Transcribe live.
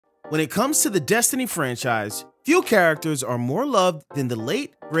When it comes to the Destiny franchise, few characters are more loved than the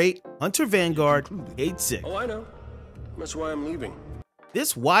late, great Hunter Vanguard, Cayde-6. Oh, I know. That's why I'm leaving.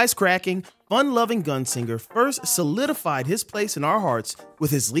 This wisecracking, fun-loving gunslinger first solidified his place in our hearts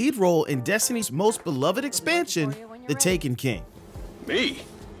with his lead role in Destiny's most beloved expansion, the Taken King. Me?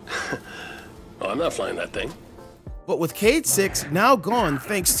 Oh, I'm not flying that thing. But with Cayde-6 now gone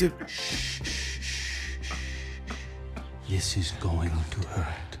thanks to... This is going to hurt.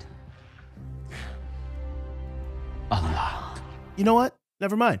 A lot. You know what?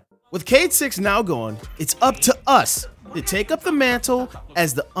 Never mind. With Cayde-6 now gone, it's up to us to take up the mantle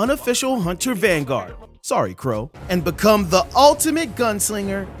as the unofficial Hunter Vanguard, sorry Crow, and become the ultimate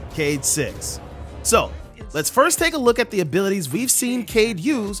gunslinger, Cayde-6. So, let's first take a look at the abilities we've seen Cayde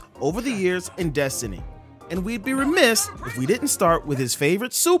use over the years in Destiny. And we'd be remiss if we didn't start with his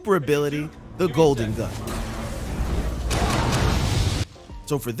favorite super ability, the Golden Gun.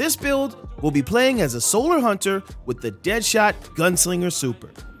 So for this build, we'll be playing as a Solar Hunter with the Deadshot Gunslinger Super.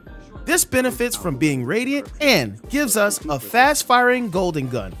 This benefits from being radiant and gives us a fast-firing golden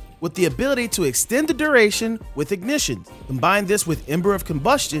gun with the ability to extend the duration with ignition. Combine this with Ember of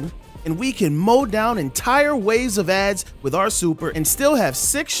Combustion, and we can mow down entire waves of adds with our super and still have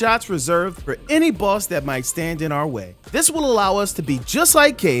 6 shots reserved for any boss that might stand in our way. This will allow us to be just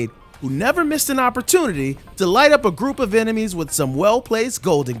like Cayde, who never missed an opportunity to light up a group of enemies with some well-placed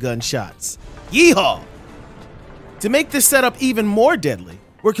golden gun shots. Yeehaw! To make this setup even more deadly,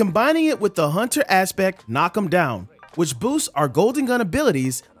 we're combining it with the Hunter aspect Knock 'em Down, which boosts our golden gun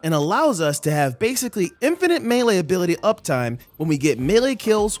abilities and allows us to have basically infinite melee ability uptime when we get melee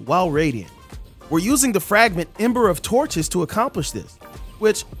kills while radiant. We're using the fragment Ember of Torches to accomplish this,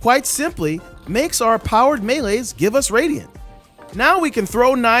 which quite simply makes our powered melees give us radiant. Now we can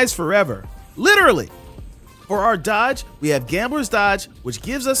throw knives forever, literally. For our dodge, we have Gambler's Dodge, which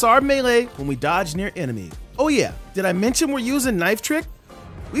gives us our melee when we dodge near enemies. Oh yeah, did I mention we're using Knife Trick?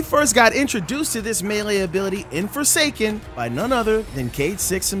 We first got introduced to this melee ability in Forsaken by none other than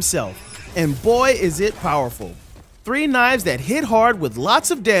Cayde-6 himself. And boy is it powerful. 3 knives that hit hard with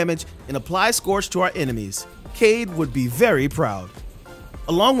lots of damage and apply Scorch to our enemies. Cayde would be very proud.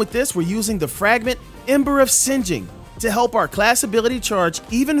 Along with this, we're using the fragment Ember of Singeing to help our class ability charge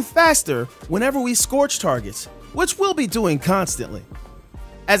even faster whenever we scorch targets, which we'll be doing constantly.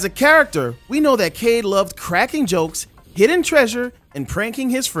 As a character, we know that Cayde loved cracking jokes, hidden treasure, and pranking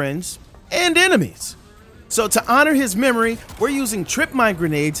his friends and enemies. So to honor his memory, we're using Trip Mine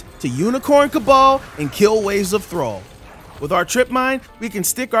grenades to Unicorn Cabal and kill waves of Thrall. With our Trip Mine, we can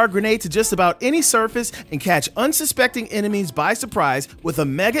stick our grenade to just about any surface and catch unsuspecting enemies by surprise with a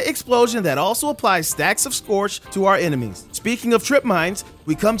mega explosion that also applies stacks of Scorch to our enemies. Speaking of Trip Mines,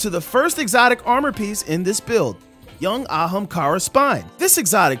 we come to the first exotic armor piece in this build, Young Ahamkara Spine. This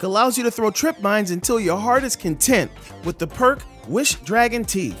exotic allows you to throw Trip Mines until your heart is content with the perk Wish Dragon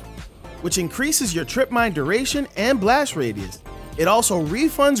Teeth, which increases your Trip Mine duration and blast radius. It also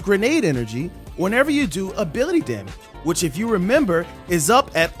refunds grenade energy whenever you do ability damage, which if you remember is up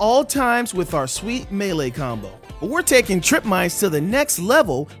at all times with our sweet melee combo. But we're taking Trip Mines to the next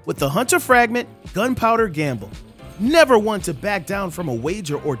level with the Hunter Fragment Gunpowder Gamble. Never one to back down from a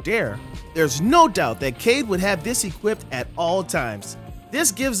wager or dare, there's no doubt that Cayde would have this equipped at all times.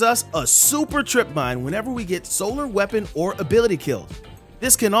 This gives us a super Trip Mine whenever we get solar weapon or ability kills.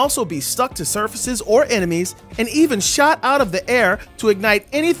 This can also be stuck to surfaces or enemies and even shot out of the air to ignite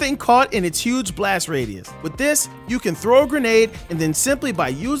anything caught in its huge blast radius. With this, you can throw a grenade and then simply by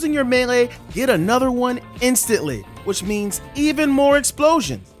using your melee, get another one instantly, which means even more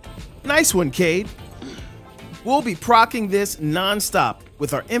explosions. Nice one, Cayde. We'll be proccing this non-stop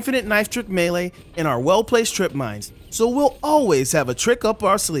with our infinite knife trick melee and our well-placed Trip Mines, so we'll always have a trick up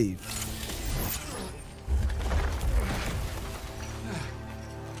our sleeve.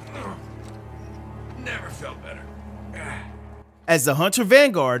 Never felt better. As the Hunter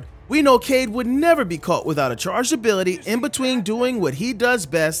Vanguard, we know Cayde would never be caught without a charged ability in between doing what he does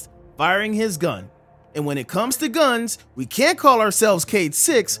best, firing his gun. And when it comes to guns, we can't call ourselves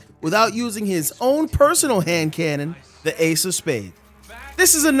Cayde-6 without using his own personal hand cannon, the Ace of Spades.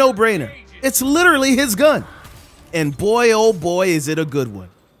 This is a no-brainer. It's literally his gun. And boy oh boy is it a good one.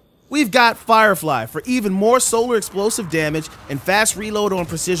 We've got Firefly for even more solar explosive damage and fast reload on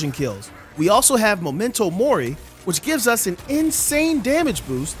precision kills. We also have Memento Mori, which gives us an insane damage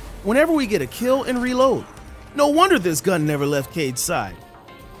boost whenever we get a kill and reload. No wonder this gun never left Cayde's side.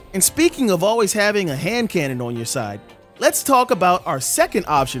 And speaking of always having a hand cannon on your side, let's talk about our second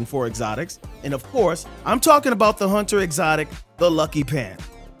option for exotics, and of course, I'm talking about the Hunter exotic, the Lucky Pan.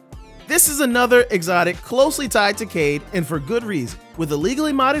 This is another exotic closely tied to Cayde, and for good reason. With a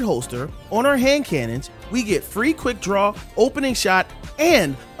legally modded holster on our hand cannons, we get free quick draw, opening shot,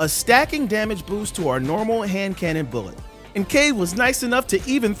 and a stacking damage boost to our normal hand cannon bullet. And Cayde was nice enough to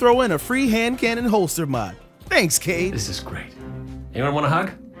even throw in a free hand cannon holster mod. Thanks, Cayde. This is great. Anyone want a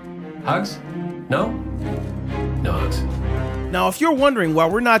hug? Hugs? No? No hugs. Now, if you're wondering why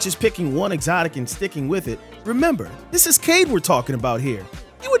we're not just picking one exotic and sticking with it, remember, this is Cayde we're talking about here.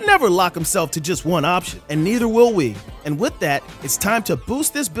 He would never lock himself to just one option, and neither will we. And with that, it's time to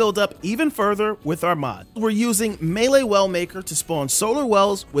boost this build up even further with our mod. We're using Melee Well Maker to spawn solar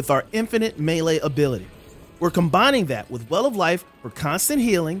wells with our infinite melee ability. We're combining that with Well of Life for constant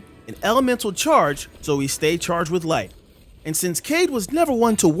healing and Elemental Charge so we stay charged with light. And since Cayde was never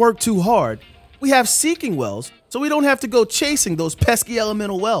one to work too hard, we have Seeking Wells so we don't have to go chasing those pesky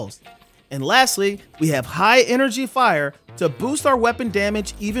elemental wells. And lastly, we have High Energy Fire to boost our weapon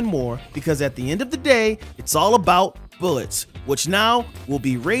damage even more, because at the end of the day, it's all about bullets, which now will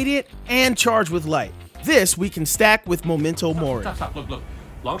be radiant and charged with light. This we can stack with Memento Mori. Stop. Look.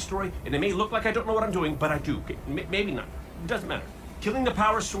 Long story, and it may look like I don't know what I'm doing, but I do. Okay, maybe not. It doesn't matter. Killing the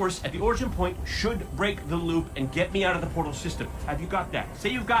power source at the origin point should break the loop and get me out of the portal system. Have you got that? Say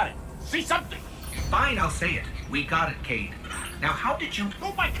you've got it. Say something. Fine, I'll say it. We got it, Cayde. Now, how did you...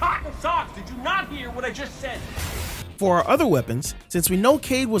 Oh, my cotton socks! Did you not hear what I just said? For our other weapons, since we know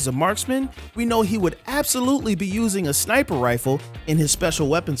Cayde was a marksman, we know he would absolutely be using a sniper rifle in his special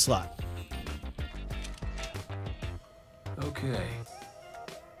weapon slot. Okay.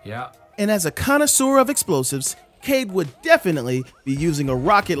 Yeah. And as a connoisseur of explosives, Cayde would definitely be using a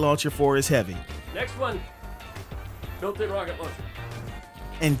rocket launcher for his heavy. Next one. Built-in rocket launcher.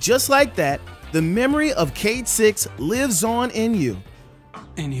 And just like that, the memory of Cayde-6 lives on in you.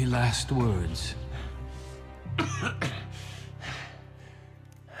 Any last words?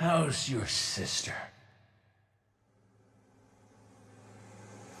 How's your sister?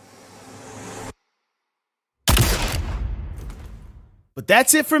 But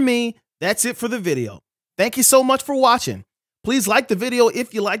that's it for me. That's it for the video. Thank you so much for watching. Please like the video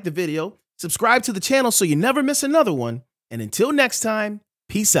if you like the video, subscribe to the channel so you never miss another one, and until next time,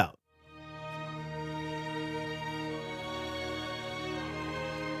 peace out.